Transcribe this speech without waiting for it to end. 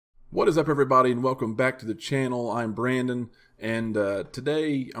What is up, everybody, and welcome back to the channel. I'm Brandon, and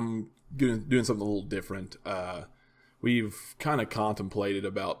today I'm doing something a little different. We've kind of contemplated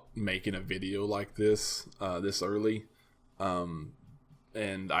about making a video like this this early, and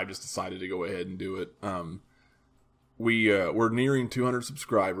I just decided to go ahead and do it. We're nearing 200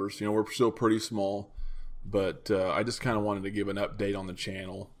 subscribers. You know, we're still pretty small, but I just kind of wanted to give an update on the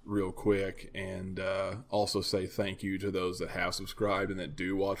channel real quick, and also say thank you to those that have subscribed and that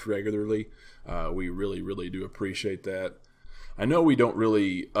do watch regularly. We really do appreciate that. I know we don't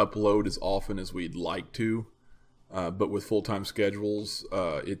really upload as often as we'd like to, but with full-time schedules,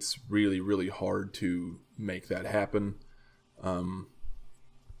 it's really hard to make that happen.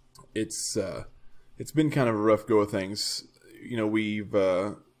 It's been kind of a rough go of things. You know, we've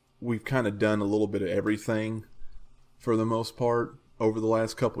kind of done a little bit of everything for the most part over the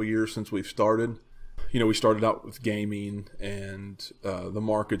last couple of years since we've started. You know, we started out with gaming, and the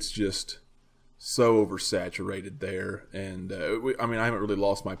market's just so oversaturated there. And I mean, I haven't really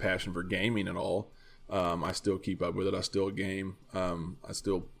lost my passion for gaming at all. I still keep up with it. I still game. I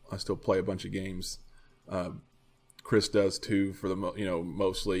still play a bunch of games. Chris does too, for the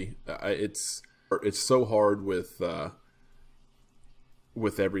mostly. It's so hard with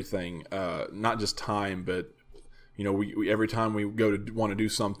everything, not just time, but you know, we every time we go to want to do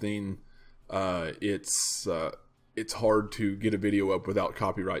something, it's hard to get a video up without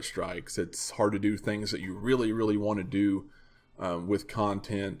copyright strikes. It's hard to do things that you really want to do with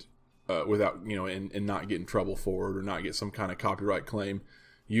content without, you know, and not get in trouble for it or not get some kind of copyright claim.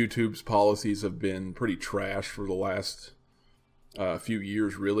 YouTube's policies have been pretty trash for the last few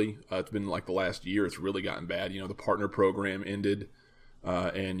years, really. It's been like the last year it's really gotten bad. You know, the partner program ended,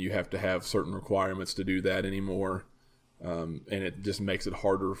 and you have to have certain requirements to do that anymore. And it just makes it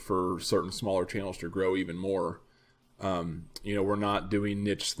harder for certain smaller channels to grow even more. You know, we're not doing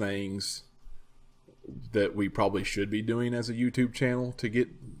niche things that we probably should be doing as a YouTube channel to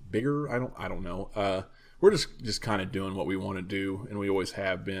get bigger. I don't know. We're just kind of doing what we want to do, and we always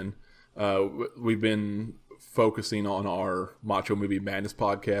have been. We've been focusing on our Macho Movie Madness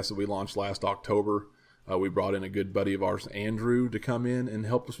podcast that we launched last October. We brought in a good buddy of ours, Andrew, to come in and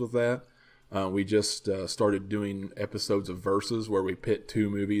help us with that. We just started doing episodes of Versus, where we pit two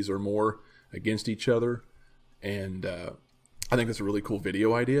movies or more against each other. And I think that's a really cool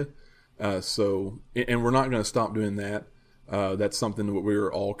video idea. And we're not going to stop doing that. That's something that we're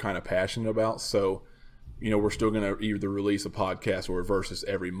all kind of passionate about. So, you know, we're still going to either release a podcast or a Versus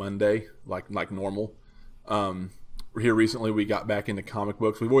every Monday, like normal. Here recently, we got back into comic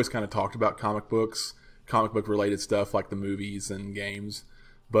books. We've always kind of talked about comic books, comic book related stuff like the movies and games.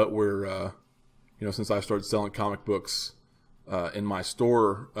 But we're, you know, since I started selling comic books in my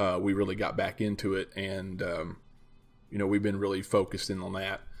store, we really got back into it. And, you know, we've been really focused in on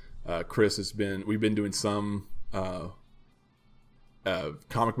that. We've been doing some comic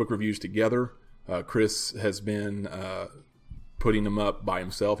book reviews together. Chris has been putting them up by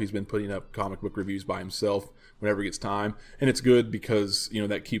himself. He's been putting up comic book reviews by himself whenever he gets time. And it's good because, you know,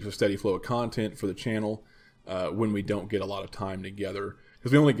 that keeps a steady flow of content for the channel when we don't get a lot of time together.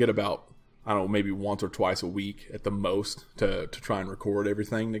 Because we only get about, I don't know, maybe once or twice a week at the most to try and record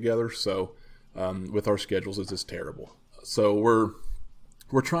everything together. So with our schedules, it's just terrible. So we're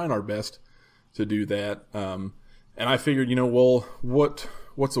trying our best to do that. And I figured, you know, well,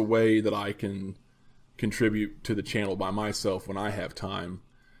 what's a way that I can contribute to the channel by myself when I have time?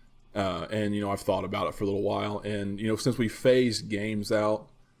 And, you know, I've thought about it for a little while. And, you know, since we phased games out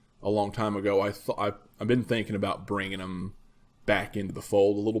a long time ago, I've been thinking about bringing them back into the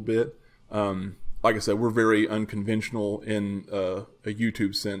fold a little bit. Like I said, we're very unconventional in a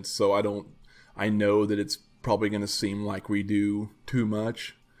YouTube sense, so I know that it's probably going to seem like we do too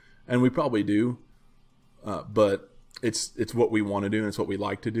much, and we probably do, but it's what we want to do and it's what we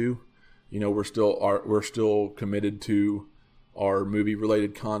like to do. You know, we're still committed to our movie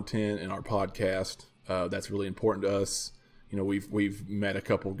related content and our podcast. That's really important to us. You know, we've met a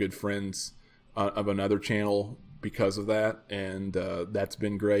couple of good friends of another channel because of that, and that's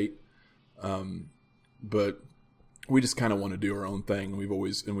been great. But we just kind of want to do our own thing. We've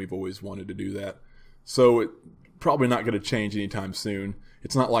always wanted to do that. So it probably not going to change anytime soon.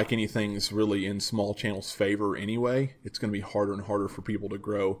 It's not like anything's really in small channels' favor anyway. It's going to be harder and harder for people to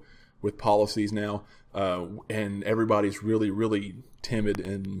grow with policies now, and everybody's really timid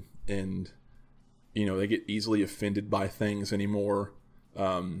and you know, they get easily offended by things anymore.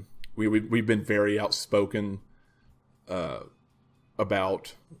 We've been very outspoken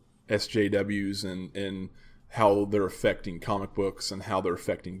about SJWs and how they're affecting comic books and how they're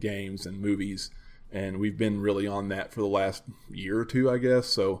affecting games and movies. and we've been really on that for the last year or two, I guess.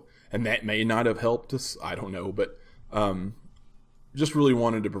 So, and that may not have helped us, I don't know, but just really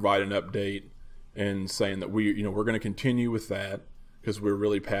wanted to provide an update and saying that we're going to continue with that because we're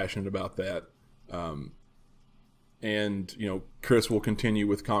really passionate about that. And Chris will continue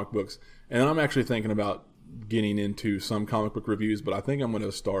with comic books, and I'm actually thinking about getting into some comic book reviews, but I think I'm going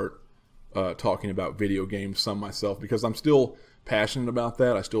to start talking about video games some myself, because I'm still passionate about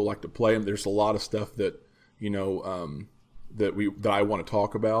that. I still like to play them. There's a lot of stuff that that I want to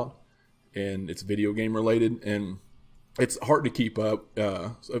talk about, and it's video game related, and it's hard to keep up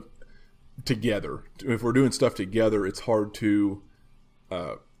together. If we're doing stuff together, it's hard to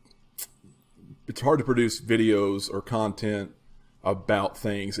produce videos or content about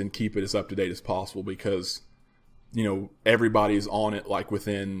things and keep it as up to date as possible, because everybody's on it like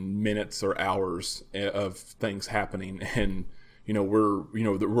within minutes or hours of things happening, and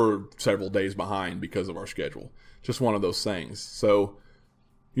we're several days behind because of our schedule. Just one of those things. So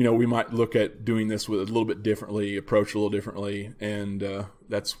we might look at doing this with a little bit differently, approach a little differently, and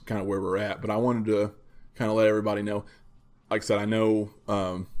that's kind of where we're at. But I wanted to kind of let everybody know. Like I said, I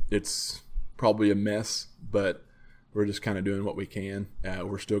know it's probably a mess, but we're just kind of doing what we can.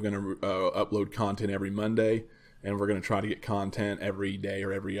 We're still going to upload content every Monday, and we're going to try to get content every day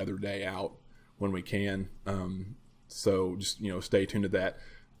or every other day out when we can. So just stay tuned to that.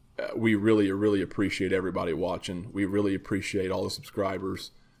 We really appreciate everybody watching. We really appreciate all the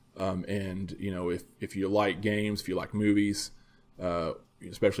subscribers. And if you like games, if you like movies,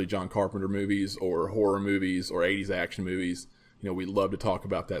 especially John Carpenter movies or horror movies or 80s action movies, we love to talk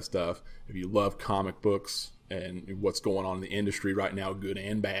about that stuff. If you love comic books and what's going on in the industry right now, good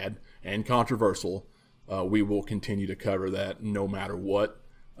and bad and controversial, we will continue to cover that no matter what.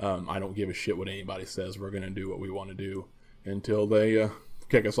 I don't give a shit what anybody says. We're going to do what we want to do until they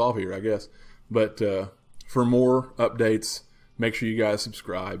kick us off here, I guess. But for more updates, make sure you guys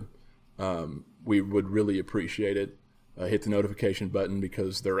subscribe. We would really appreciate it. Hit the notification button,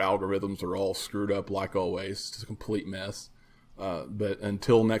 because their algorithms are all screwed up like always. It's a complete mess. But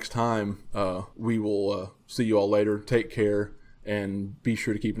until next time, we will see you all later. Take care, and be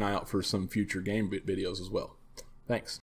sure to keep an eye out for some future game videos as well. Thanks.